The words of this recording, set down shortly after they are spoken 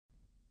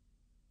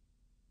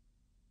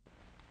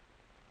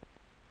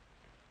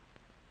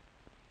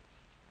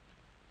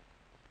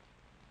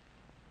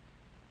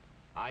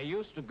I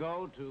used to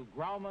go to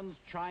Grauman's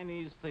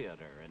Chinese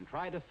Theater and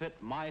try to fit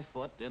my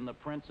foot in the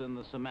prints in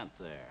the cement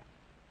there.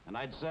 And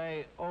I'd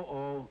say,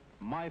 oh,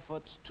 my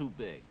foot's too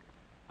big.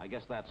 I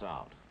guess that's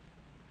out.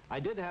 I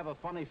did have a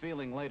funny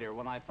feeling later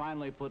when I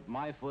finally put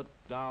my foot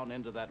down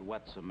into that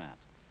wet cement.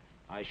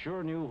 I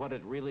sure knew what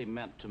it really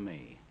meant to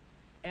me.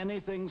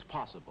 Anything's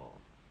possible,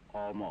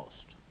 almost.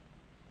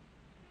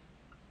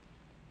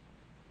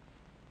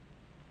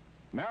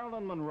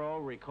 Marilyn Monroe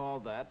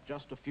recalled that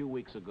just a few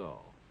weeks ago.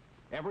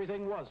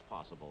 Everything was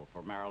possible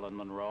for Marilyn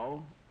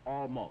Monroe,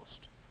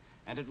 almost.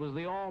 And it was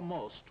the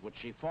almost which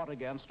she fought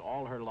against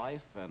all her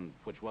life and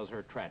which was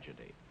her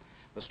tragedy.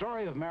 The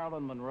story of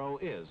Marilyn Monroe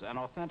is an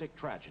authentic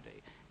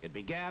tragedy. It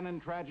began in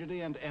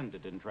tragedy and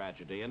ended in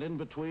tragedy, and in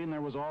between there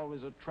was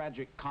always a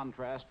tragic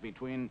contrast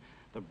between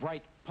the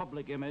bright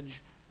public image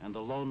and the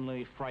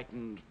lonely,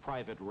 frightened,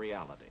 private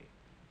reality.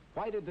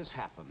 Why did this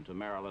happen to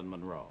Marilyn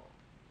Monroe?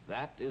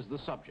 That is the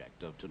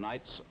subject of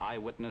tonight's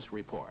Eyewitness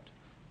Report.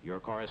 Your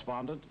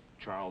correspondent,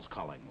 Charles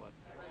Collingwood.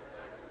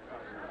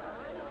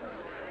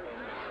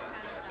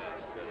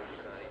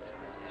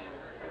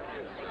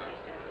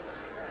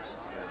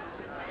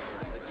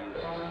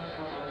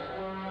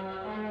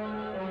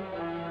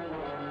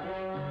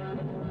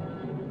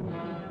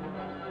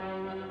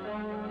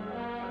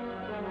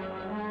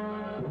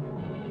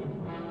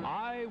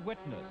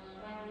 Eyewitness,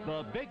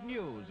 the big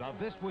news of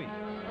this week.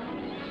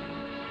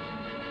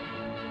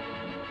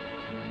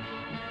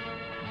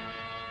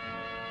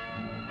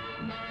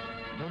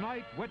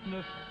 Tonight,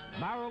 witness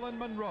Marilyn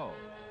Monroe.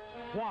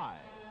 Why?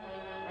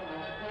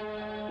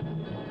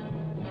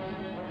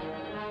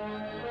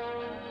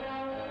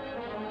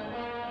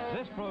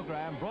 This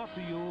program brought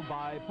to you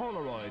by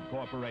Polaroid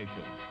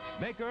Corporation,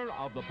 maker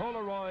of the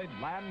Polaroid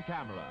land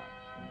camera.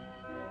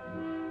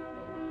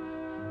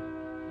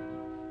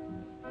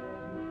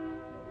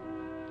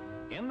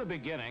 In the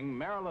beginning,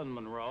 Marilyn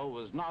Monroe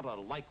was not a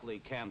likely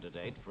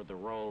candidate for the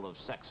role of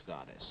sex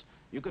goddess.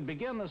 You could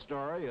begin the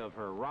story of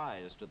her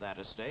rise to that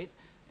estate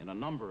in a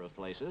number of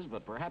places,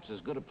 but perhaps as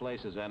good a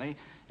place as any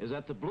is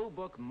at the Blue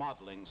Book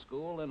Modeling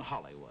School in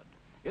Hollywood.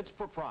 Its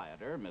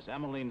proprietor, Miss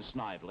Emmeline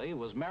Snively,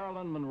 was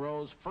Marilyn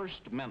Monroe's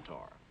first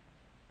mentor.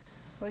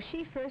 Well,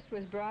 she first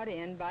was brought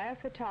in by a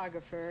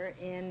photographer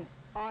in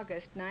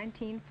August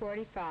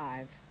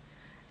 1945.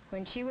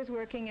 When she was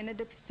working in a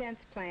defense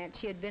plant,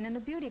 she had been in a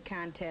beauty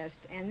contest,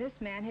 and this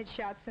man had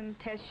shot some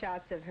test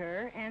shots of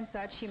her and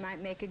thought she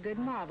might make a good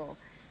model,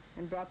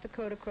 and brought the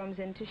Kodachromes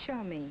in to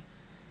show me.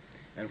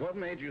 And what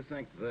made you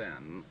think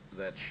then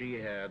that she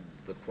had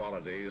the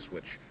qualities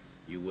which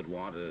you would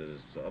want as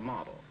a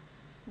model?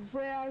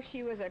 Well,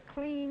 she was a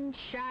clean,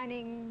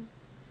 shining,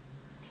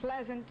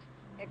 pleasant,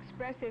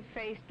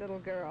 expressive-faced little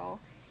girl.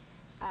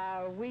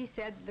 We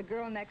said the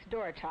girl next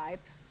door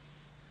type.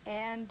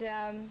 And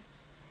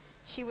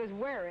she was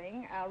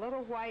wearing a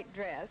little white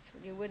dress.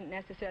 You wouldn't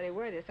necessarily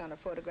wear this on a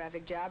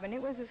photographic job, and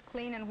it was as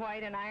clean and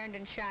white and ironed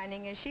and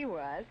shining as she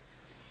was.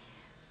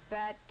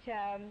 But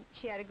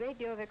she had a great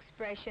deal of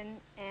expression,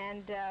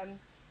 and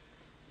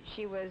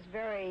she was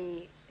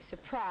very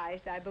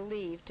surprised, I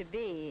believe, to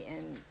be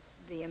in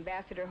the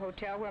Ambassador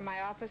Hotel where my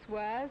office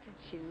was.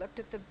 She looked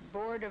at the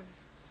board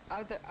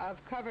of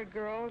covered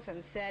girls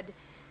and said,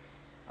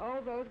 "Oh,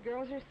 those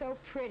girls are so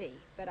pretty."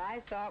 But I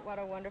thought what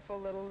a wonderful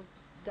little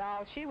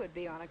doll she would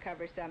be on a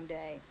cover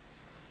someday.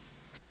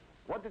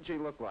 What did she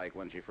look like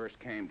when she first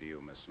came to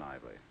you, Miss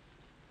Snively?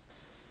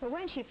 Well,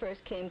 when she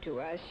first came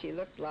to us, she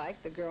looked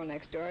like the girl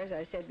next door, as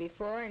I said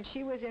before, and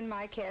she was in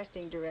my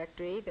casting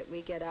directory that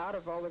we get out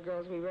of all the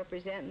girls we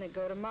represent and that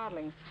go to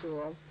modeling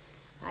school.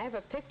 I have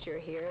a picture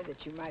here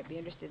that you might be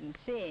interested in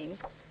seeing.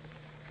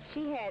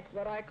 She had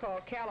what I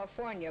call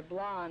California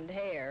blonde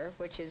hair,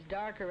 which is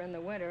darker in the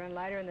winter and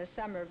lighter in the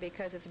summer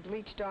because it's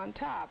bleached on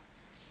top.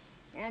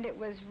 And it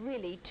was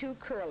really too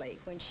curly.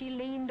 When she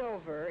leaned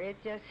over, it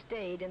just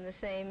stayed in the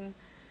same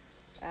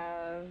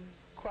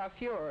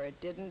coiffure. It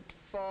didn't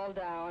fall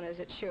down as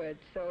it should.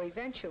 So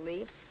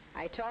eventually,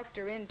 I talked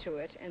her into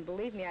it, and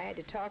believe me, I had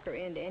to talk her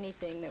into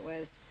anything that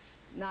was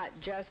not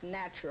just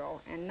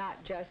natural and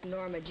not just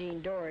Norma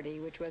Jean Doherty,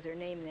 which was her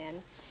name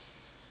then.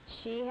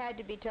 She had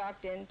to be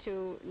talked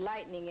into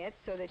lightening it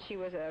so that she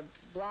was a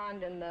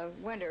blonde in the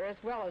winter as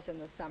well as in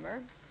the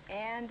summer.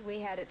 And we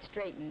had it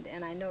straightened,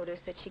 and I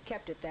noticed that she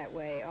kept it that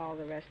way all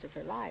the rest of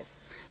her life.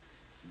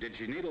 Did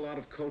she need a lot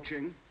of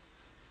coaching?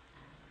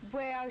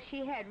 Well,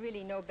 she had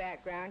really no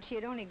background. She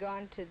had only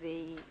gone through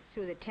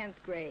the 10th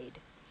grade.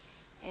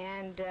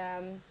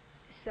 And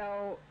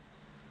so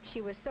she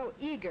was so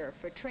eager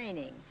for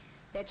training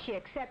that she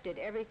accepted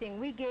everything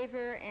we gave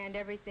her and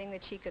everything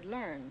that she could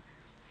learn,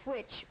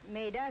 which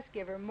made us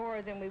give her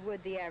more than we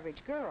would the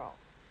average girl.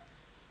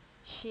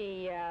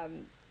 She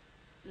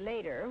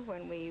later,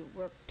 when we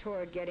worked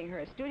toward getting her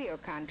a studio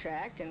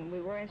contract, and we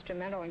were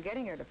instrumental in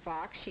getting her to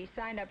Fox, she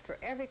signed up for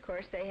every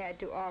course they had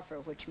to offer,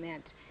 which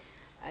meant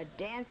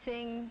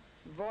dancing,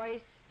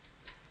 voice,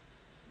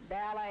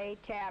 ballet,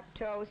 tap,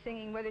 toe,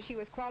 singing. Whether she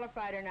was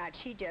qualified or not,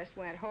 she just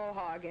went whole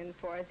hog in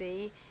for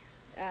the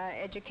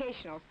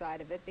educational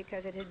side of it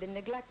because it had been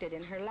neglected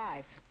in her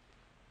life.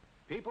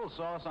 People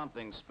saw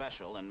something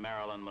special in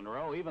Marilyn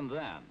Monroe even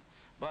then.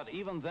 But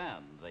even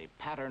then, the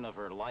pattern of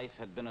her life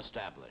had been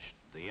established.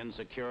 The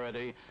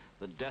insecurity,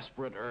 the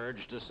desperate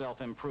urge to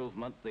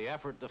self-improvement, the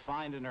effort to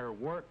find in her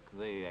work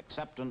the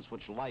acceptance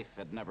which life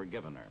had never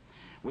given her.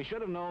 We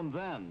should have known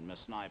then, Miss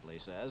Snively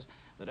says,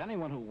 that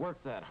anyone who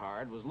worked that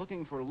hard was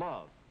looking for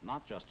love,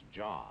 not just a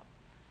job.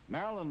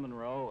 Marilyn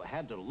Monroe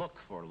had to look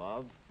for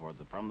love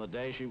from the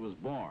day she was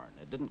born.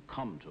 It didn't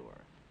come to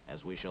her,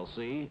 as we shall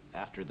see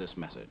after this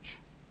message.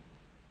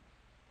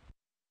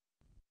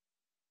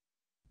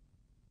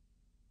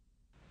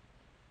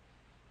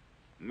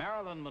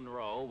 Marilyn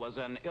Monroe was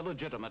an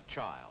illegitimate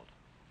child.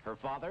 Her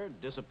father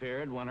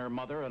disappeared when her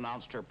mother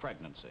announced her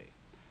pregnancy.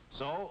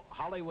 So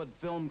Hollywood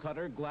film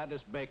cutter Gladys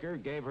Baker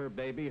gave her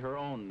baby her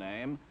own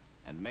name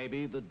and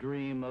maybe the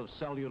dream of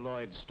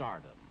celluloid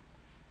stardom.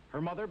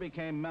 Her mother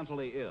became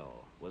mentally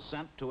ill, was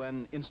sent to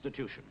an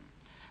institution.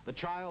 The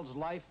child's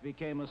life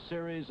became a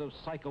series of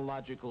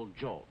psychological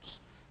jolts.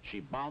 She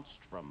bounced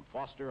from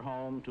foster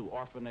home to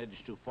orphanage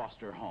to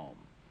foster home.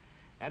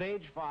 At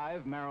age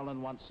 5,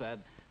 Marilyn once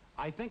said,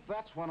 "I think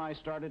that's when I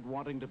started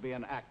wanting to be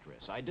an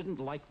actress. I didn't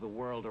like the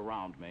world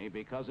around me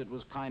because it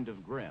was kind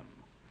of grim."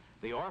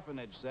 The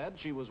orphanage said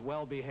she was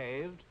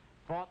well-behaved,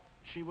 thought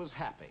she was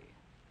happy.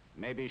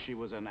 Maybe she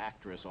was an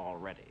actress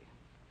already.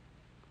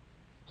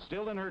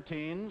 Still in her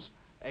teens,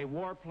 a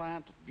war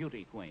plant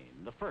beauty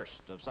queen, the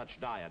first of such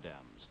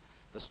diadems,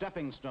 the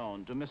stepping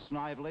stone to Miss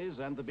Snively's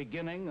and the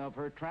beginning of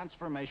her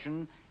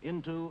transformation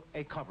into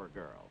a cover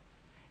girl.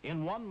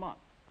 In 1 month,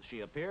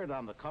 she appeared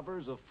on the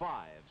covers of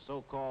 5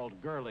 so-called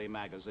girly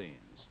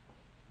magazines.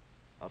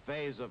 A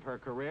phase of her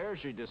career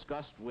she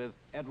discussed with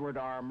Edward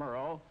R.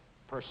 Murrow,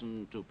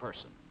 person to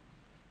person.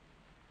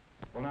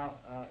 Well,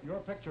 now, your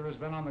picture has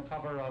been on the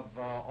cover of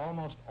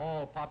almost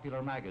all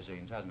popular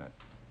magazines, hasn't it?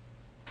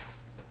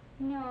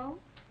 No,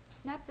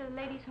 not the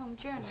Ladies' Home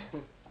Journal.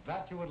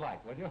 That you would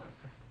like, would you?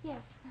 Yes.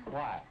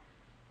 Why?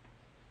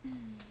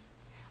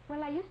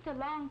 Well, I used to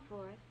long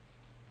for it.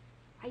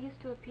 I used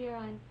to appear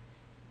on,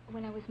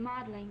 when I was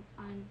modeling,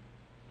 on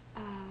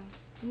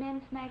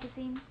men's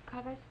magazine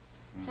covers,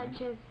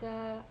 such as,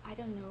 I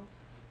don't know,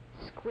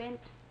 Squint,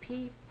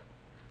 Peep,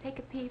 Take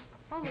a Peep,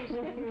 all those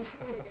things.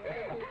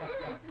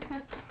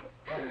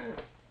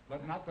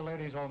 But not the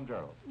Ladies' Home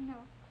Journal. No.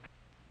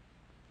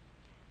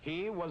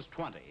 He was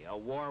 20, a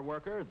war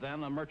worker,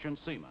 then a merchant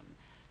seaman.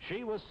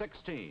 She was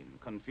 16,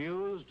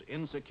 confused,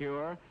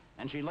 insecure,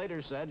 and she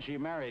later said she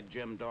married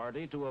Jim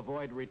Doherty to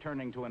avoid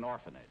returning to an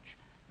orphanage.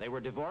 They were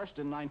divorced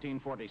in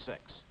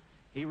 1946.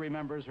 He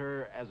remembers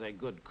her as a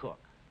good cook.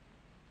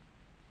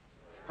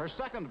 Her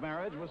second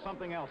marriage was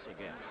something else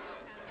again.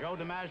 Joe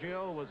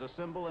DiMaggio was a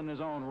symbol in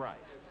his own right.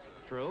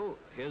 True,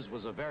 his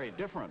was a very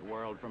different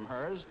world from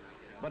hers,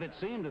 but it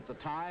seemed at the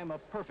time a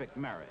perfect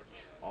marriage,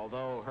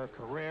 although her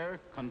career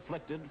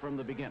conflicted from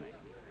the beginning.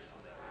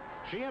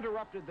 She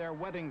interrupted their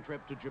wedding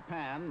trip to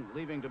Japan,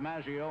 leaving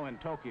DiMaggio in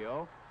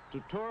Tokyo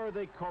to tour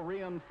the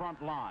Korean front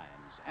lines,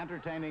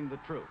 entertaining the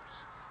troops.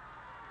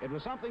 It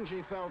was something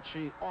she felt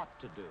she ought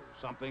to do,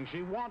 something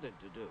she wanted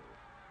to do.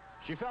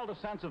 She felt a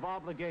sense of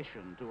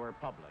obligation to her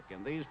public,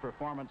 and these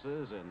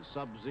performances in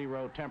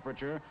sub-zero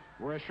temperature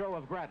were a show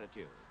of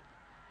gratitude.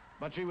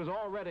 But she was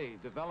already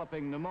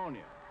developing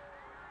pneumonia,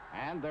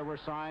 and there were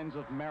signs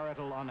of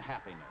marital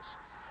unhappiness.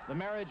 The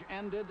marriage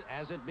ended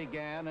as it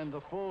began in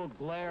the full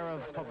glare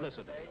of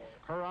publicity.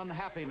 Her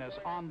unhappiness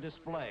on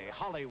display,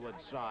 Hollywood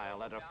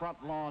style, at a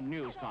front lawn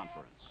news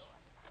conference.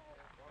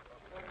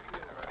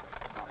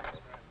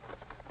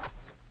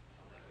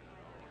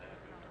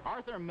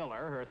 Arthur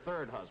Miller, her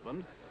third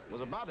husband, was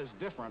about as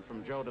different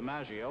from Joe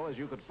DiMaggio as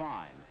you could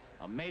find.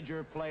 A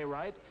major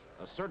playwright,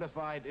 a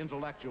certified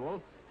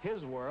intellectual,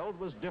 his world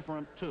was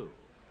different too.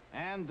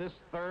 And this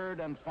third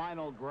and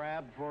final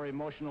grab for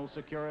emotional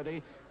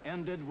security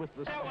ended with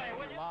the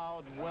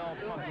loud,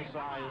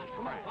 well-publicized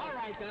crash. All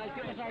right, guys,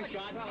 give us our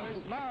shot.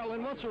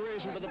 Marilyn, what's the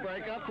reason for the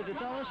breakup? Did you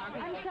tell us?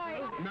 I'm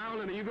sorry.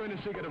 Marilyn, are you going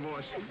to seek a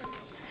divorce?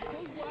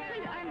 Please,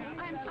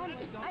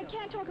 I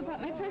can't talk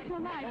about my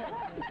personal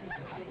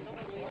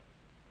life.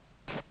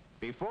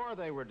 Before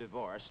they were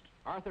divorced,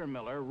 Arthur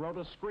Miller wrote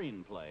a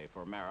screenplay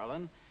for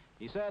Marilyn.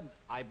 He said,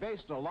 "I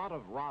based a lot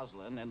of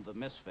Rosalind and the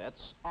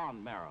Misfits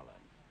on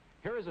Marilyn."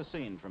 Here is a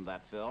scene from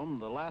that film,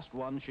 the last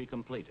one she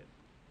completed.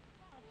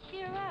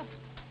 Cheer up.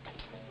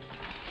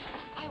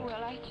 I will.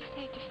 I just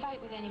hate to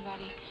fight with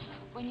anybody.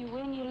 When you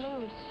win, you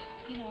lose.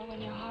 You know,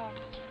 when you're hard.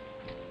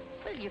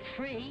 Well, you're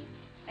free.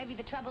 Maybe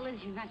the trouble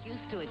is you're not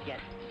used to it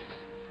yet.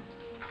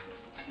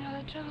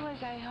 No, the trouble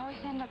is I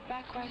always end up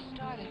back where I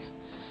started.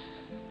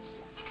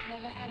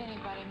 Never had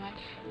anybody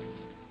much.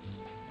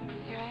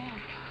 Here I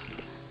am.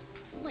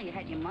 Well, you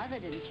had your mother,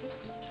 didn't you?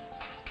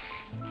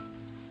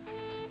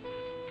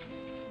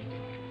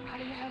 How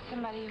do you have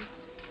somebody who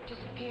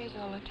disappears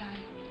all the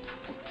time?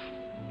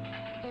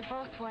 They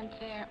both weren't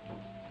there.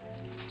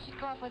 She'd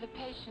go off with a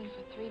patient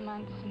for 3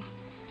 months, and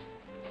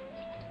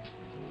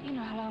you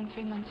know how long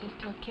 3 months is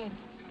to a kid.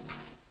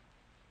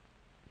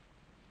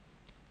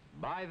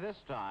 By this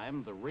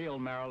time, the real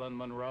Marilyn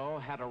Monroe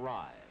had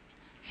arrived.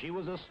 She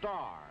was a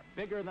star,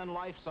 bigger than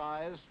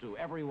life-size to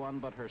everyone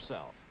but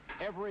herself.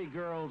 Every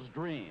girl's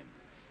dream.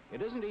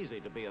 It isn't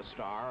easy to be a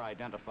star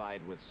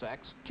identified with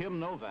sex. Kim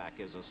Novak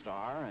is a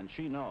star, and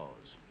she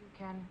knows. You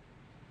can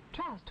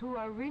trust who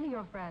are really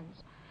your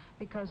friends,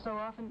 because so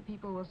often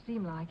people will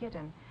seem like it,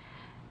 and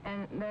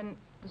then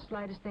the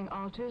slightest thing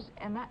alters,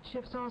 and that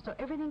shifts also.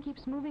 Everything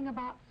keeps moving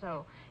about,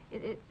 so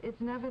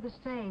it's never the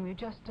same. You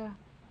just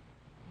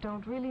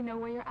don't really know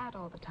where you're at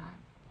all the time.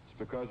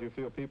 It's because you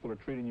feel people are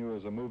treating you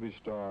as a movie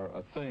star,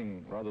 a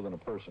thing, rather than a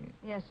person.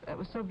 Yes, it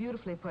was so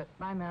beautifully put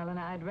by Marilyn.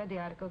 I had read the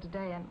article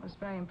today and was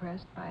very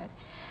impressed by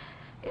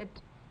it.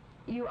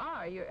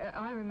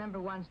 I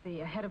remember once the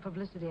head of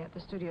publicity at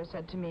the studio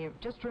said to me,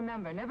 just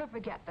remember, never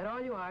forget that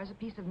all you are is a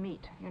piece of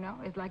meat, you know?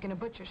 It's like in a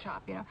butcher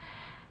shop, you know?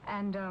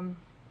 And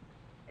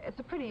it's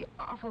a pretty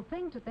awful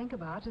thing to think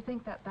about, to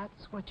think that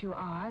that's what you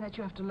are, that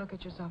you have to look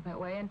at yourself that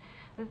way. And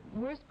the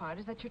worst part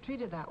is that you're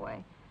treated that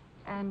way.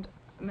 And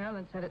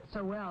Marilyn said it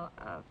so well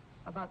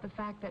about the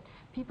fact that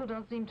people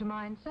don't seem to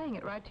mind saying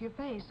it right to your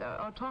face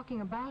or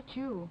talking about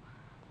you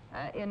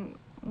in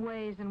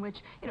ways in which,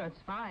 you know, it's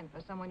fine for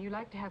someone. You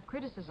like to have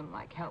criticism,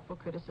 like helpful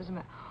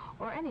criticism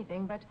or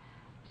anything, but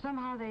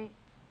somehow they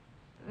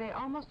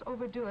almost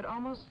overdo it.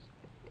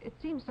 It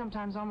seems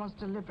sometimes almost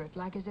deliberate,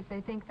 like as if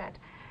they think that,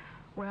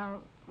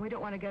 well, we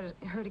don't want to get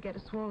her to get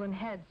a swollen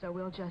head, so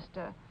we'll just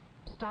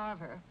starve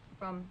her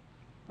from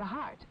the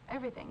heart,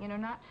 everything, you know,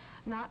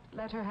 not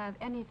let her have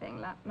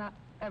anything, not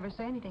ever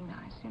say anything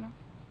nice, you know.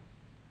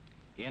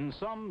 In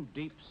some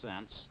deep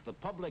sense, the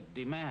public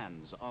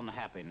demands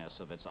unhappiness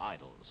of its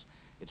idols.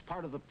 It's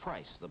part of the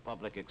price the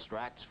public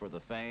extracts for the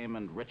fame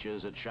and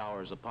riches it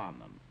showers upon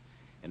them.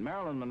 In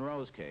Marilyn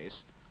Monroe's case,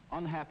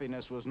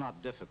 unhappiness was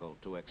not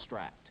difficult to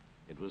extract.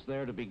 It was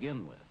there to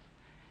begin with.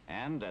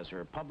 And as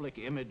her public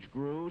image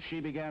grew,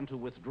 she began to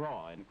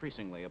withdraw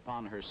increasingly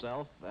upon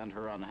herself and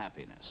her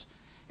unhappiness.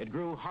 It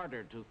grew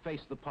harder to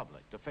face the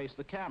public, to face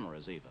the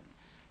cameras even.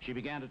 She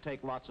began to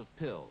take lots of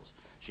pills.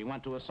 She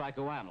went to a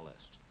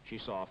psychoanalyst. She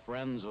saw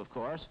friends, of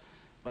course,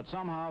 but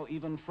somehow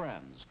even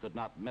friends could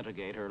not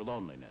mitigate her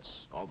loneliness,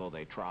 although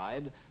they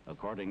tried,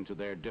 according to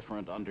their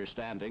different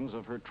understandings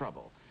of her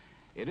trouble.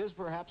 It is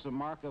perhaps a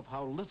mark of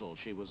how little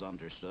she was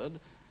understood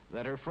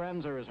that her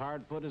friends are as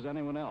hard put as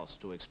anyone else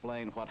to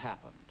explain what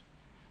happened.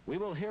 We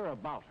will hear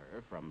about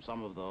her from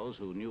some of those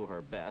who knew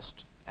her best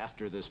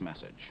after this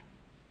message.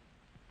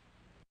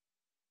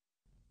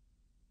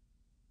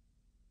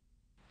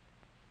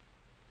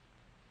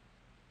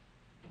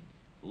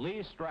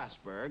 Lee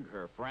Strasberg,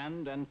 her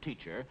friend and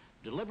teacher,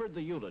 delivered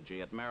the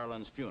eulogy at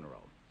Marilyn's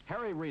funeral.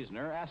 Harry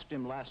Reasoner asked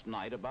him last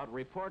night about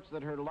reports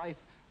that her life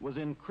was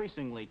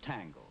increasingly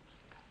tangled.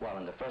 Well,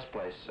 in the first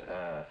place,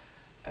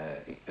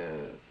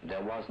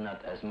 there was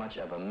not as much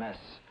of a mess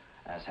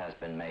as has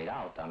been made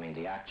out. I mean,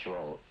 the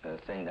actual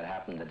thing that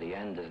happened at the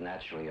end is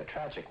naturally a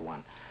tragic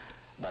one.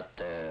 But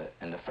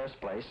in the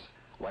first place,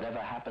 whatever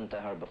happened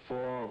to her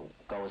before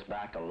goes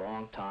back a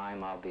long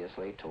time,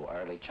 obviously, to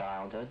early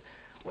childhood,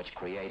 which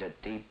created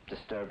deep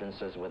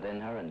disturbances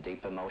within her and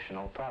deep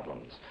emotional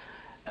problems.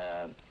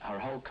 Her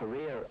whole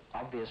career,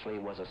 obviously,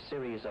 was a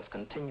series of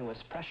continuous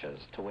pressures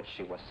to which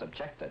she was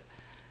subjected,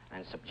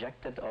 and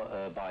subjected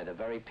by the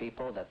very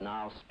people that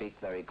now speak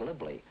very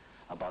glibly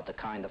about the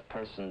kind of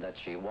person that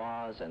she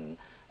was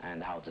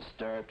and how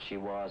disturbed she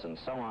was and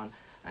so on,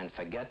 and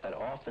forget that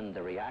often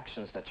the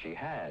reactions that she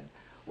had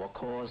were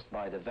caused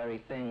by the very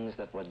things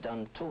that were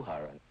done to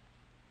her.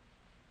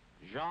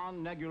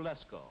 Jean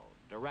Negulesco,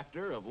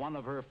 director of one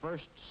of her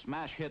first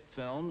smash hit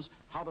films,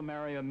 How to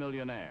Marry a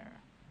Millionaire.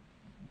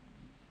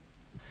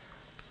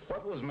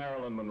 What was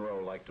Marilyn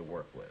Monroe like to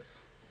work with?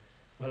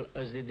 Well,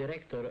 as the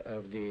director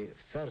of the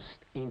first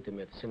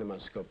intimate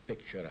cinemascope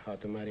picture, How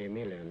to Marry a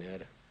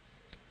Millionaire,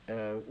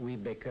 we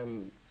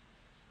became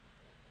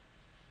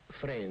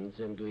friends,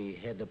 and we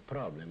had a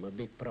problem, a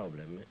big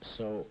problem.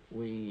 So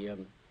we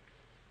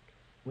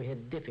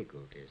had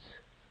difficulties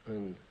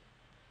in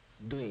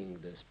doing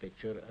this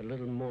picture a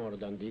little more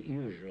than the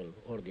usual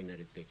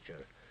ordinary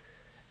picture.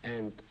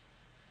 And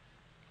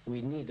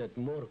we needed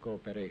more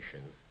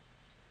cooperation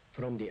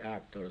from the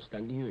actors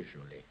than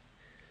usually.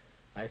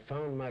 I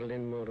found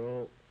Marilyn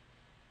Monroe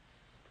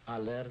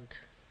alert,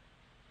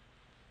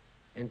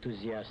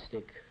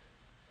 enthusiastic,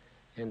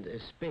 and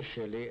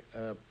especially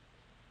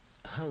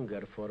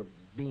hunger for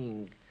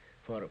being,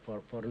 for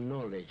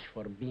knowledge,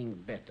 for being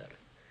better.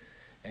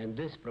 And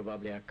this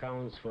probably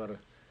accounts for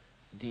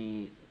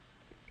the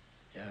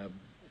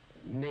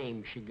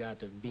name she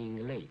got of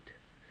being late.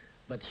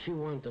 But she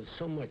wanted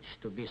so much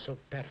to be so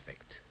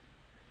perfect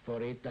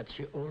for it that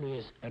she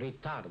always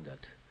retarded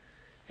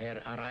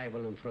her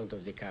arrival in front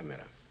of the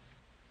camera.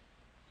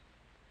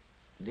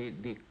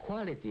 The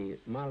quality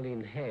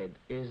Marilyn had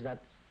is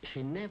that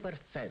she never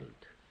felt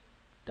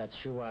that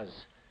she was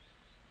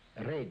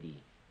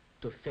ready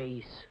to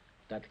face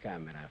that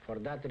camera. For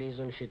that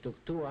reason, she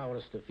took 2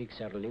 hours to fix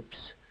her lips,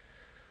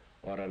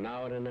 or an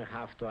hour and a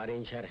half to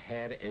arrange her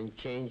hair and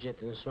change it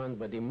and so on.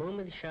 But the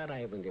moment she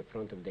arrived in the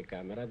front of the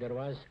camera, there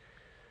was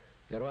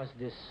there was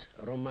this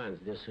romance,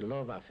 this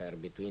love affair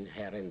between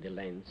her and the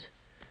lens,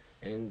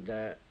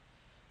 and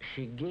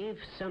she gave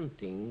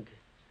something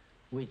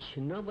which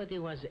nobody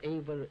was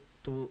able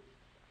to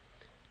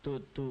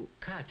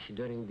catch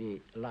during the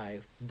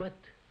life but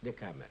the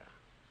camera.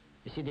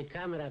 You see, the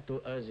camera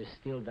to us is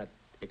still that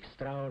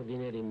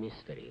extraordinary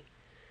mystery,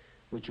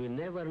 which we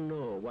never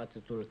know what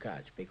it will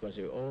catch, because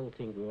we all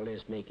think we're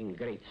always making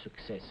great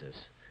successes,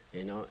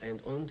 you know,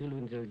 and until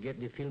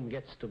the film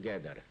gets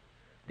together,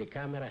 the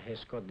camera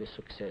has got the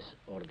success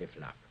or the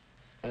flop.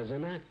 As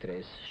an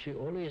actress, she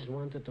always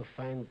wanted to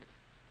find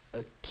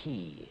a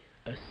key,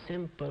 a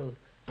simple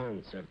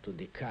answer to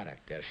the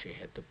character she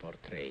had to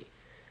portray.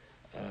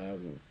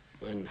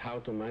 In How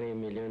to Marry a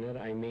Millionaire,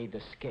 I made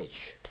a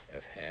sketch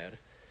of her,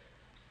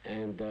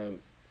 and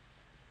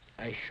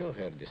I showed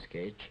her the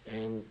sketch,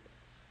 and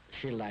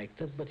she liked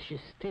it, but she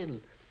still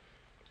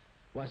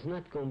was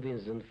not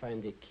convinced and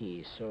find the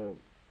key. So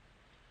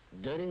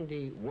during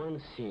the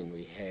one scene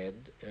we had,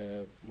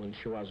 when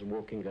she was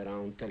walking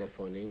around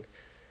telephoning,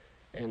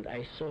 and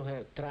I saw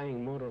her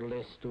trying more or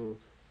less to,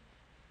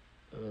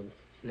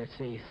 let's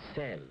say,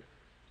 sell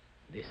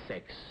the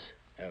sex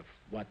of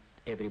what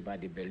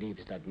everybody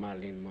believes that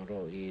Marilyn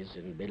Monroe is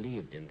and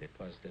believed in. That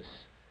was this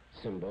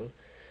symbol.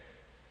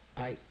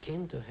 I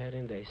came to her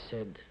and I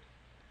said,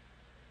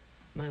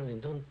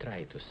 Marilyn, don't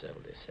try to sell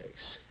the sex.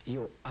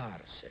 You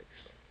are sex.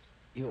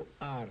 You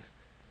are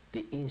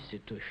the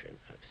institution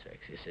of sex.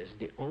 He says,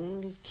 the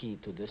only key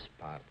to this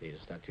part is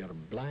that you're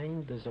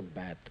blind as a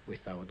bat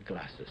without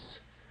glasses.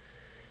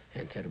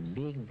 And her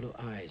big blue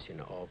eyes, you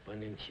know,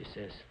 open, and she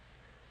says,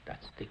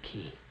 that's the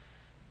key.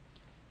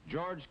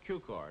 George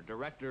Cukor,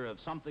 director of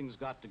Something's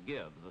Got to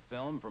Give, the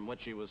film from which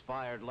he was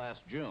fired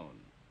last June.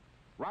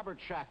 Robert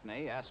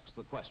Shackney asks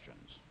the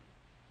questions.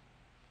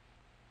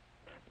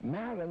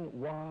 Marilyn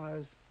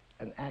was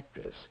an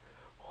actress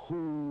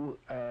who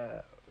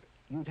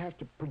you'd have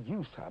to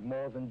produce her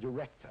more than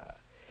direct her.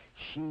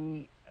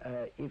 She,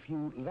 if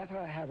you let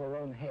her have her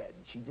own head,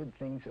 she did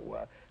things that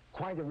were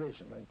quite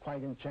original and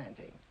quite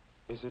enchanting.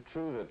 Is it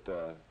true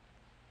that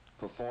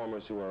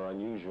performers who are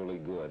unusually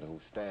good, who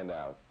stand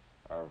out,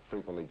 are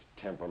frequently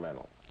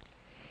temperamental?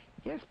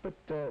 Yes, but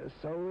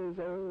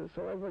so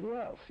everybody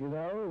else. You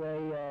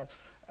know,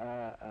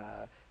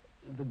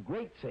 the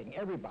great thing,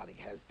 everybody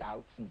has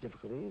doubts and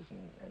difficulties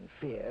and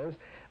fears,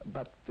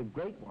 but the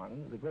great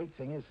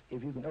thing is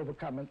if you can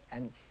overcome it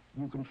and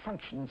you can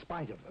function in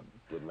spite of them.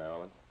 Did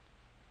Marilyn?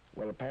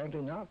 Well,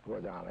 apparently not,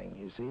 poor darling.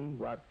 You see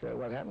what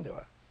happened to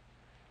her.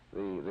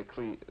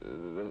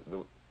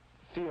 The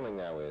feeling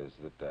now is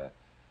that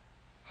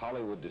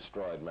Hollywood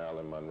destroyed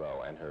Marilyn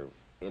Monroe and her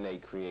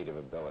innate creative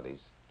abilities.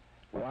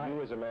 Would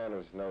you, as a man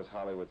who knows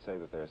Hollywood, say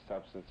that there's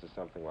substance to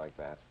something like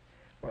that?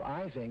 Well,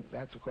 I think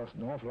that's, of course,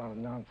 an awful lot of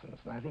nonsense,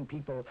 and I think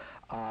people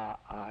are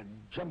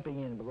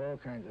jumping in with all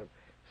kinds of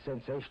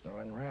sensational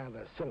and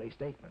rather silly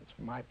statements,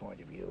 from my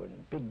point of view,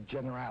 and big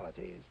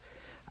generalities,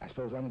 I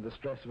suppose, under the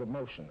stress of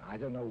emotion. I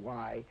don't know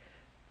why,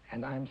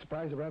 and I'm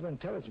surprised that rather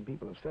intelligent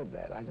people have said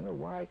that. I don't know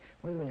why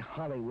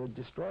Hollywood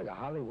destroyed her.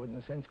 Hollywood, in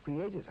a sense,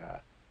 created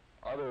her.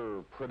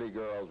 Other pretty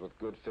girls with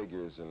good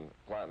figures and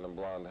platinum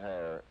blonde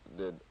hair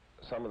did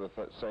some of the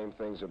same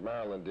things that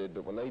Marilyn did,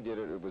 but when they did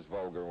it, it was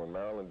vulgar. When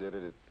Marilyn did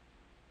it, it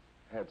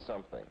had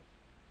something.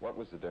 What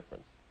was the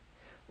difference?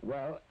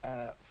 Well,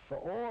 for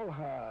all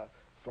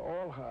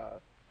her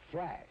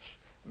flash,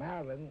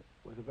 Marilyn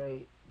was a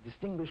very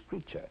distinguished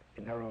creature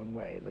in her own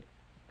way.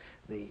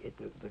 The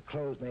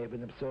clothes may have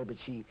been absurd, but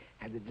she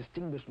had a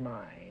distinguished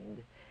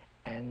mind,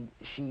 and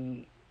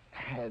she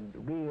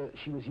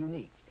was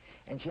unique.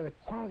 And she had a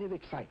quality of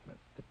excitement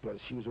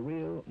she was a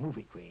real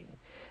movie queen.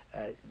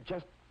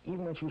 Just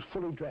even when she was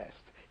fully dressed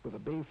with a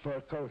big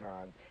fur coat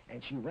on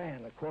and she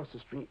ran across the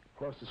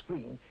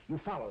screen, you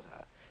followed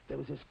her. There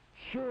was this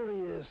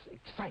curious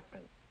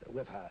excitement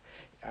with her.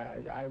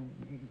 I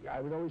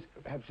would always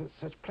have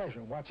such pleasure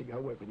in watching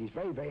her work with these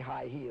very, very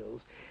high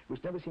heels,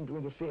 which never seemed to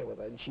interfere with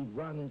her. And she'd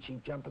run and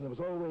she'd jump, and there was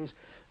always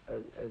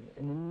an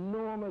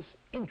enormous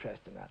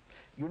interest in her.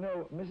 You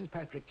know, Mrs.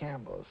 Patrick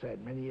Campbell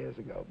said many years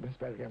ago, Mrs.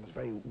 Patrick Campbell was a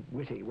very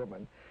witty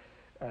woman,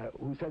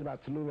 who said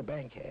about Tallulah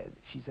Bankhead,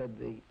 she said,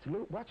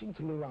 watching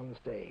Tallulah on the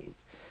stage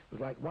was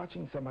like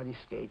watching somebody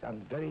skate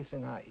on very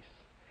thin ice.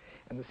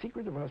 And the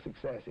secret of her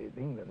success in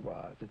England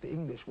was that the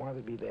English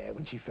wanted to be there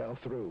when she fell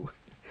through.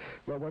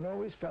 Well, one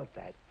always felt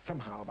that,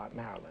 somehow, about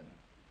Marilyn.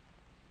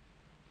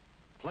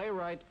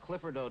 Playwright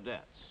Clifford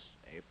Odets,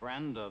 a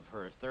friend of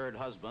her third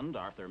husband,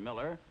 Arthur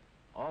Miller,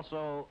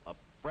 also a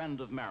friend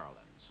of Marilyn's.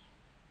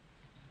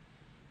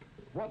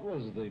 What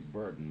was the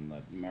burden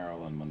that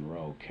Marilyn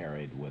Monroe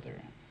carried with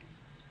her?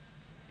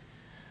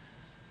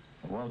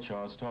 Well,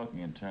 Charles, talking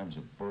in terms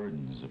of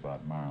burdens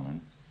about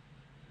Marilyn,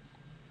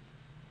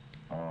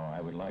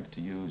 I would like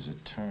to use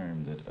a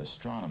term that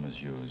astronomers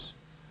use.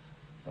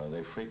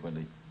 They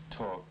frequently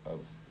talk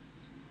of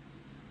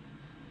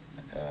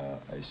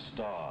a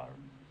star.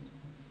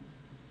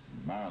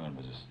 Marilyn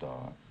was a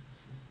star.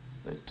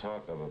 They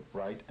talk of a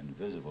bright and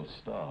visible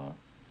star.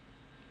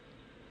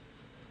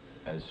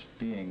 as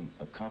being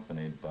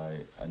accompanied by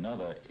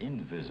another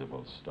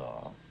invisible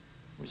star,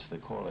 which they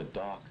call a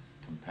dark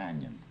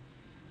companion.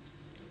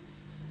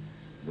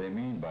 They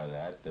mean by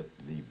that that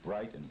the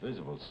bright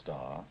invisible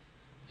star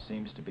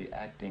seems to be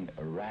acting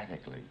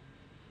erratically.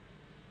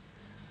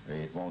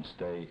 It won't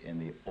stay in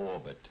the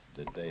orbit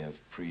that they have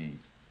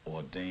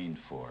preordained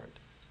for it,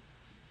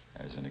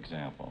 as an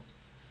example.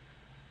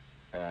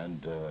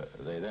 And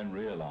they then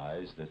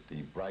realize that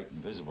the bright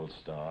invisible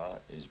star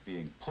is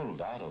being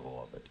pulled out of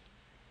orbit.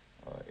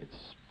 Its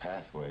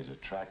pathways or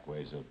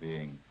trackways are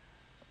being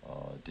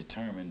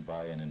determined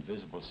by an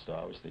invisible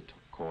star, which they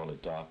call a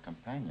dark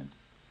companion.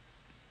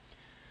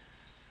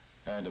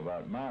 And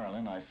about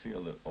Marilyn, I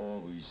feel that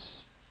always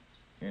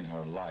in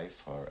her life,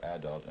 her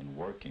adult and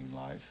working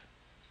life,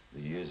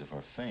 the years of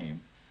her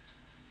fame,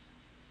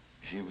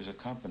 she was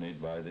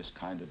accompanied by this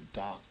kind of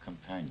dark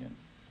companion.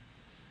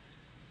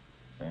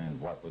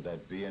 And what would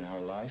that be in her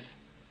life?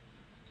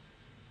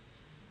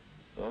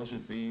 Those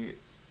would be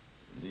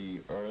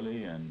the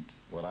early and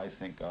what I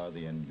think are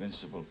the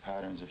invincible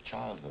patterns of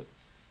childhood.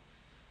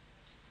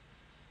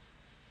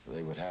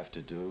 They would have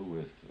to do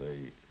with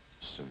a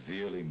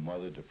severely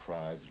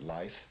mother-deprived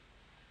life.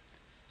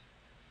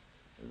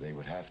 They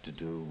would have to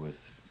do with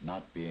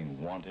not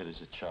being wanted as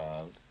a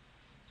child,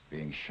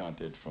 being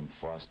shunted from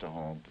foster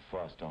home to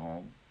foster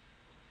home.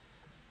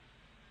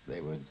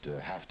 They would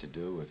have to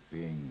do with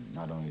being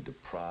not only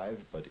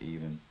deprived, but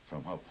even,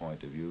 from her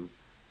point of view,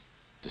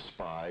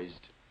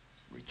 despised,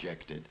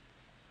 rejected,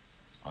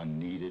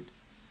 unneeded.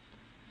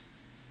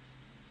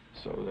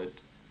 So that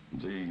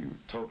the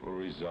total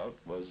result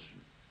was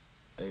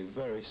a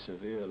very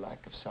severe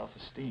lack of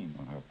self-esteem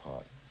on her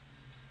part.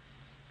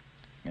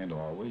 And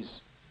always,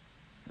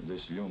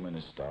 this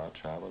luminous star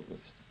traveled with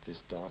this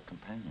dark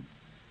companion.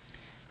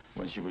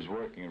 When she was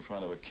working in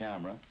front of a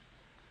camera,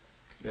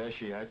 there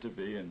she had to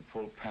be in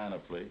full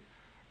panoply,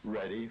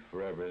 ready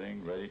for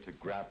everything, ready to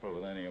grapple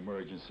with any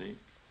emergency.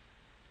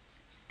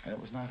 And it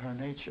was not her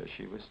nature.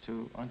 She was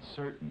too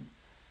uncertain.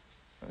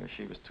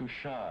 She was too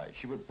shy.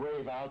 She would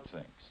brave out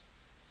things.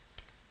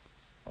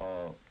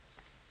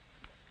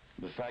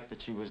 The fact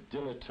that she was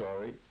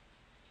dilatory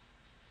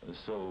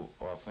so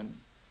often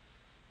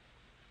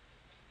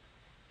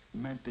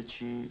meant that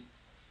she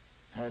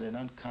had an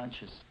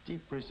unconscious,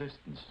 deep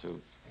resistance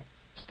to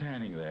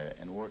standing there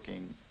and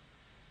working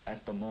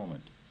at the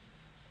moment.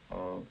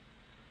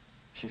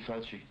 She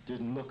felt she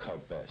didn't look her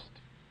best.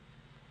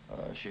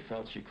 She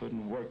felt she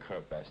couldn't work her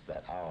best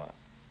that hour.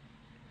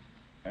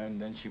 And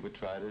then she would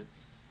try to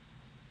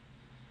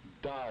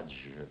dodge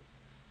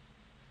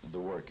the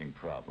working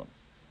problem.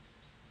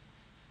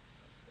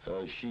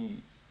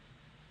 She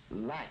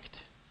lacked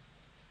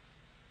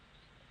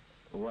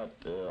what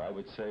I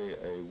would say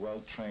a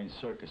well-trained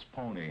circus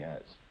pony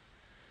has.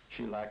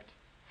 She lacked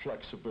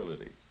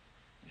flexibility.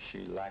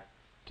 She lacked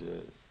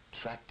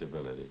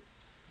tractability.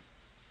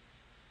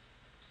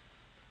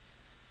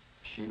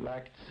 She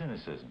lacked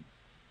cynicism.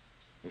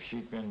 If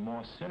she'd been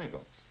more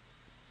cynical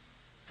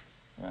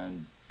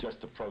and just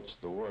approached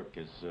the work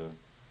as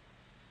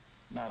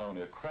not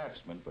only a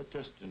craftsman, but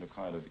just in a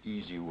kind of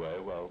easy way,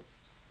 well,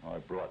 I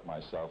brought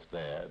myself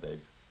there, they've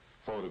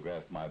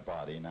photographed my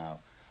body, now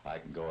I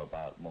can go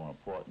about more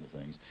important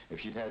things. If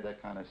she'd had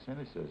that kind of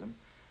cynicism,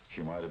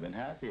 she might have been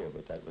happier,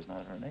 but that was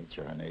not her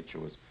nature. Her nature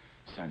was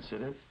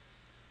sensitive,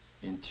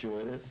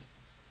 intuitive,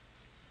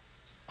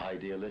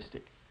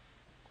 idealistic.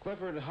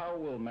 Clifford, how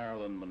will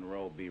Marilyn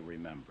Monroe be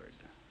remembered?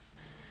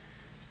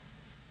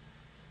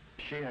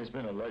 She has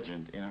been a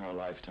legend in her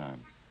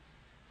lifetime.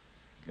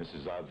 This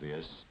is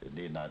obvious. It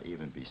need not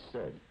even be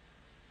said.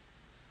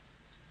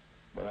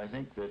 But I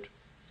think that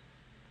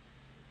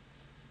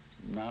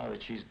now that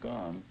she's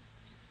gone,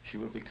 she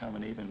will become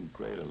an even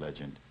greater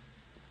legend.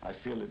 I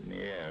feel it in the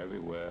air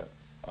everywhere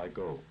I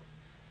go.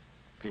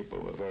 People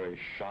were very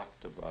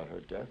shocked about her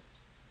death.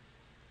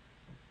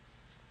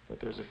 But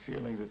there's a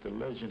feeling that the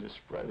legend is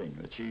spreading,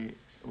 that she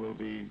will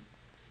be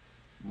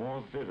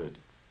more vivid,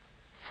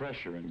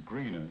 fresher and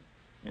greener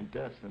in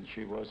death than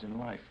she was in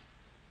life.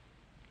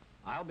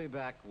 I'll be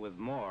back with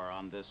more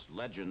on this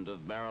legend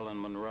of Marilyn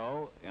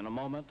Monroe in a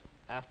moment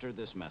after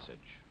this message.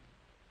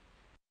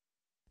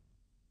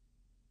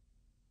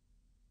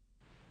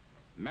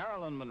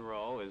 Marilyn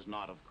Monroe is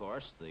not, of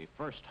course, the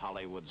first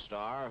Hollywood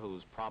star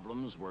whose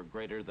problems were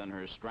greater than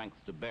her strength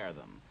to bear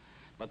them.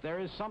 But there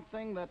is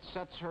something that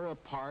sets her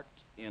apart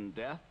in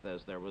death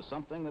as there was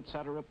something that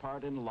set her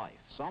apart in life.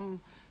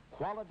 Some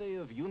quality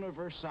of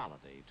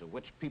universality to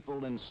which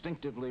people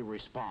instinctively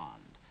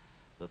respond.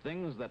 The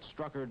things that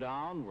struck her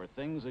down were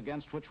things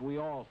against which we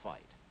all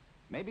fight.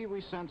 Maybe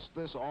we sensed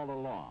this all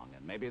along,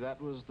 and maybe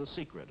that was the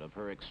secret of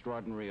her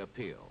extraordinary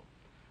appeal.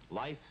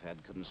 Life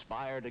had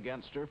conspired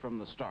against her from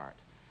the start,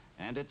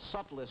 and its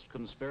subtlest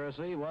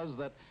conspiracy was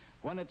that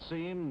when it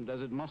seemed,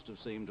 as it must have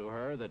seemed to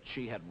her, that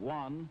she had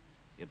won,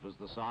 it was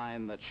the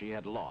sign that she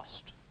had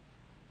lost.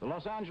 The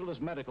Los Angeles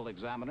Medical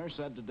Examiner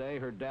said today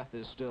her death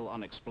is still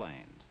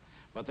unexplained,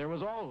 but there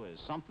was always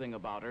something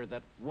about her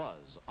that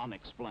was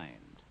unexplained.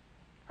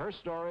 Her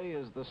story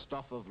is the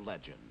stuff of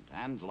legend,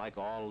 and like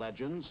all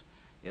legends,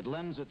 it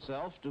lends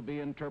itself to be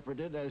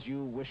interpreted as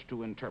you wish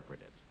to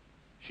interpret it.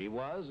 She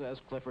was, as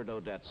Clifford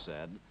Odets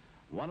said,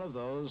 one of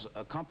those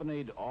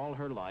accompanied all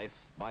her life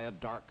by a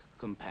dark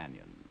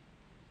companion.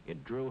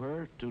 It drew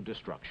her to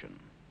destruction.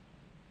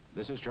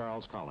 This is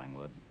Charles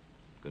Collingwood.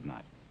 Good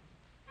night.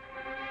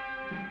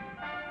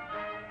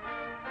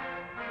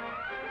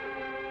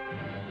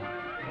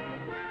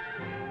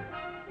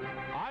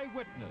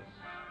 Eyewitness,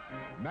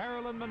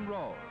 Marilyn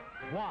Monroe,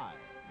 Why?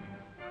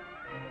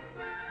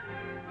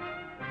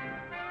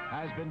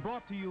 Has been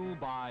brought to you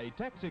by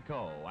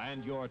Texaco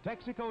and your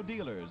Texaco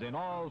dealers in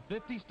all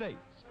 50 states,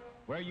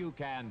 where you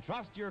can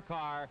trust your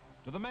car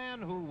to the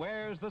man who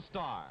wears the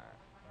star.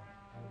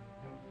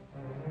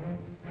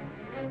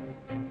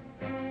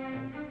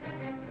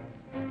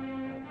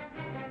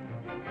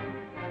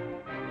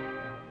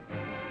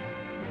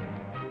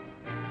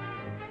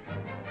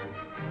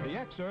 The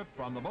excerpt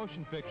from the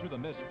motion picture The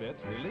Misfits,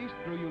 released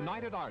through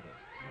United Artists.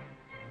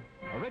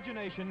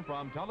 Origination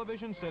from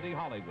Television City,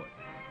 Hollywood.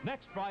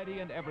 Next Friday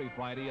and every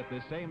Friday at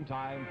this same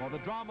time for the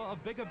drama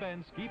of big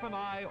events, keep an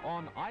eye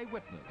on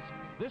Eyewitness.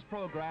 This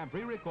program,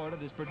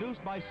 pre-recorded, is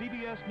produced by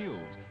CBS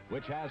News,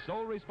 which has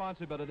sole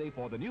responsibility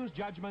for the news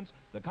judgments,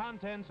 the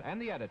contents,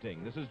 and the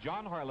editing. This is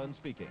John Harlan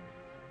speaking.